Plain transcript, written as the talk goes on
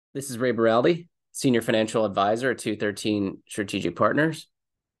This is Ray Baraldi, Senior Financial Advisor at 213 Strategic Partners.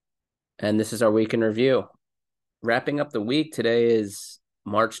 And this is our week in review. Wrapping up the week, today is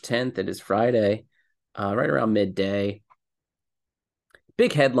March 10th. It is Friday, right around midday.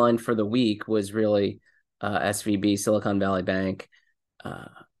 Big headline for the week was really SVB, Silicon Valley Bank, uh,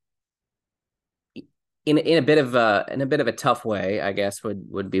 in a bit of a tough way, I guess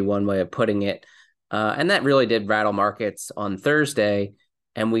would be one way of putting it. And that really did rattle markets on Thursday.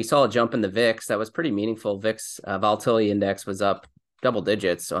 And we saw a jump in the VIX that was pretty meaningful. VIX volatility index was up double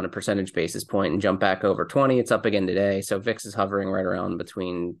digits on a percentage basis point and jumped back over 20. It's up again today. So VIX is hovering right around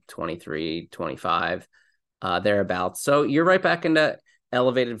between 23, 25, thereabouts. So you're right back into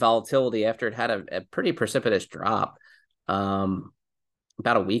elevated volatility after it had a pretty precipitous drop.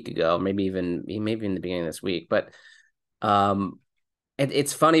 About a week ago, maybe in the beginning of this week. But um,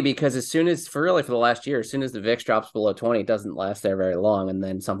 it's funny because as soon as for the last year, as soon as the VIX drops below 20, it doesn't last there very long, and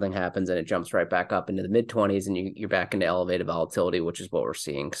then something happens and it jumps right back up into the mid 20s, and you're back into elevated volatility, which is what we're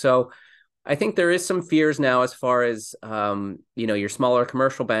seeing. So I think there is some fears now as far as your smaller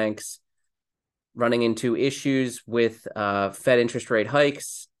commercial banks running into issues with Fed interest rate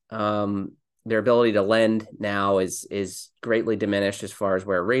hikes. Their ability to lend now is greatly diminished as far as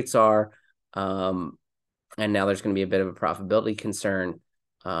where rates are. And now there's going to be a bit of a profitability concern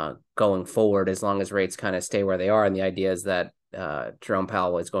going forward as long as rates kind of stay where they are. And the idea is that Jerome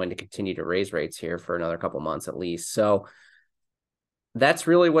Powell is going to continue to raise rates here for another couple months at least. So that's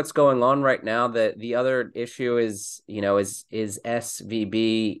really what's going on right now. The other issue is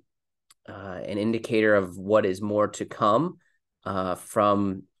SVB an indicator of what is more to come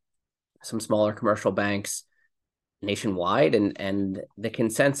from some smaller commercial banks nationwide, and the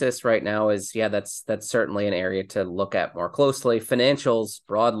consensus right now is that's certainly an area to look at more closely. Financials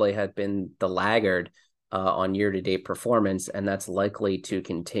broadly have been the laggard on year-to-date performance, and that's likely to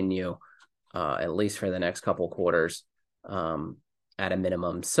continue at least for the next couple quarters at a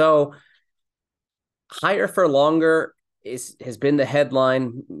minimum. So higher for longer has been the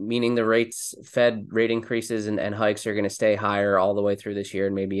headline, meaning the Fed rate increases and hikes are going to stay higher all the way through this year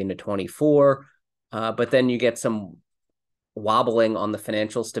and maybe into 24. But then you get some wobbling on the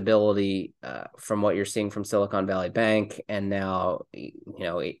financial stability from what you're seeing from Silicon Valley Bank. And now,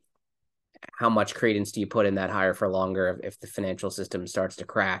 how much credence do you put in that higher for longer? If the financial system starts to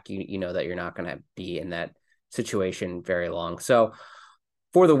crack, you know that you're not going to be in that situation very long. So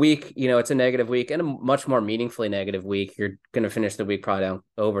for the week, it's a negative week and a much more meaningfully negative week. You're going to finish the week probably down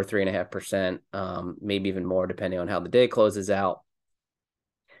over 3.5%, maybe even more, depending on how the day closes out.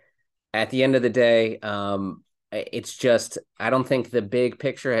 At the end of the day, it's just, I don't think the big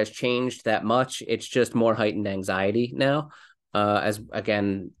picture has changed that much. It's just more heightened anxiety now. As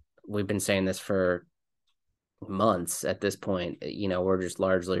again, we've been saying this for months at this point. We're just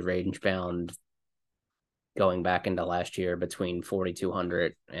largely range bound going back into last year between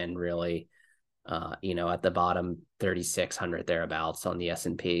 4,200 and really, at the bottom 3,600 thereabouts on the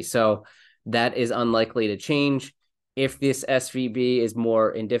S&P. So that is unlikely to change. If this SVB is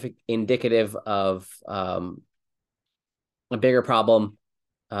more indicative of a bigger problem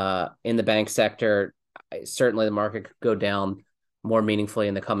in the bank sector, certainly the market could go down more meaningfully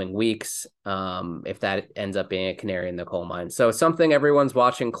in the coming weeks if that ends up being a canary in the coal mine. So something everyone's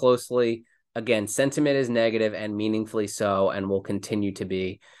watching closely. Again, sentiment is negative and meaningfully so, and will continue to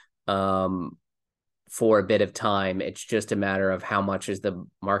be for a bit of time. It's just a matter of how much is the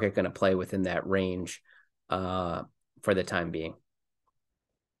market going to play within that range for the time being.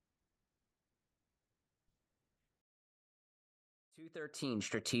 213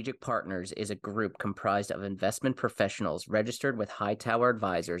 Strategic Partners is a group comprised of investment professionals registered with Hightower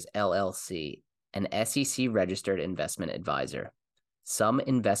Advisors, LLC, an SEC-registered investment advisor. Some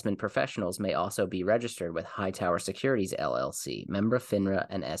investment professionals may also be registered with Hightower Securities, LLC, member FINRA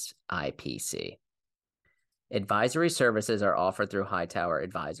and SIPC. Advisory services are offered through Hightower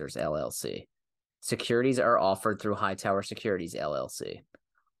Advisors, LLC. Securities are offered through Hightower Securities, LLC.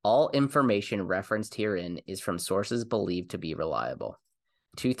 All information referenced herein is from sources believed to be reliable.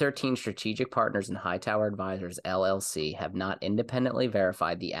 213 Strategic Partners and Hightower Advisors, LLC have not independently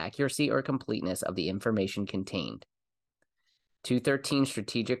verified the accuracy or completeness of the information contained. 213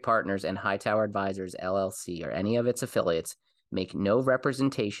 Strategic Partners and Hightower Advisors, LLC, or any of its affiliates make no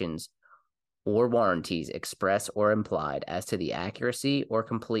representations or warranties express or implied as to the accuracy or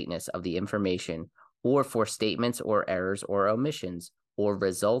completeness of the information, or for statements or errors or omissions or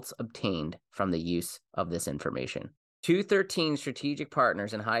results obtained from the use of this information. 213 Strategic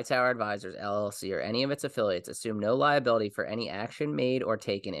Partners and Hightower Advisors, LLC, or any of its affiliates assume no liability for any action made or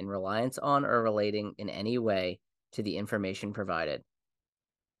taken in reliance on or relating in any way to the information provided.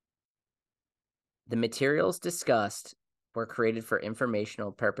 The materials discussed were created for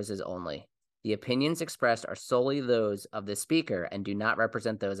informational purposes only. The opinions expressed are solely those of the speaker and do not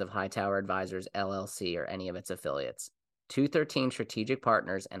represent those of Hightower Advisors, LLC, or any of its affiliates. 213 Strategic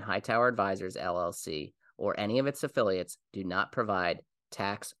Partners and Hightower Advisors, LLC, or any of its affiliates do not provide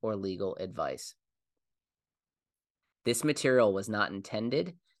tax or legal advice. This material was not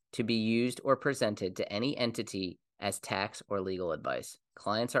intended to be used or presented to any entity as tax or legal advice.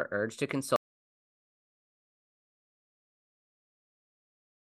 Clients are urged to consult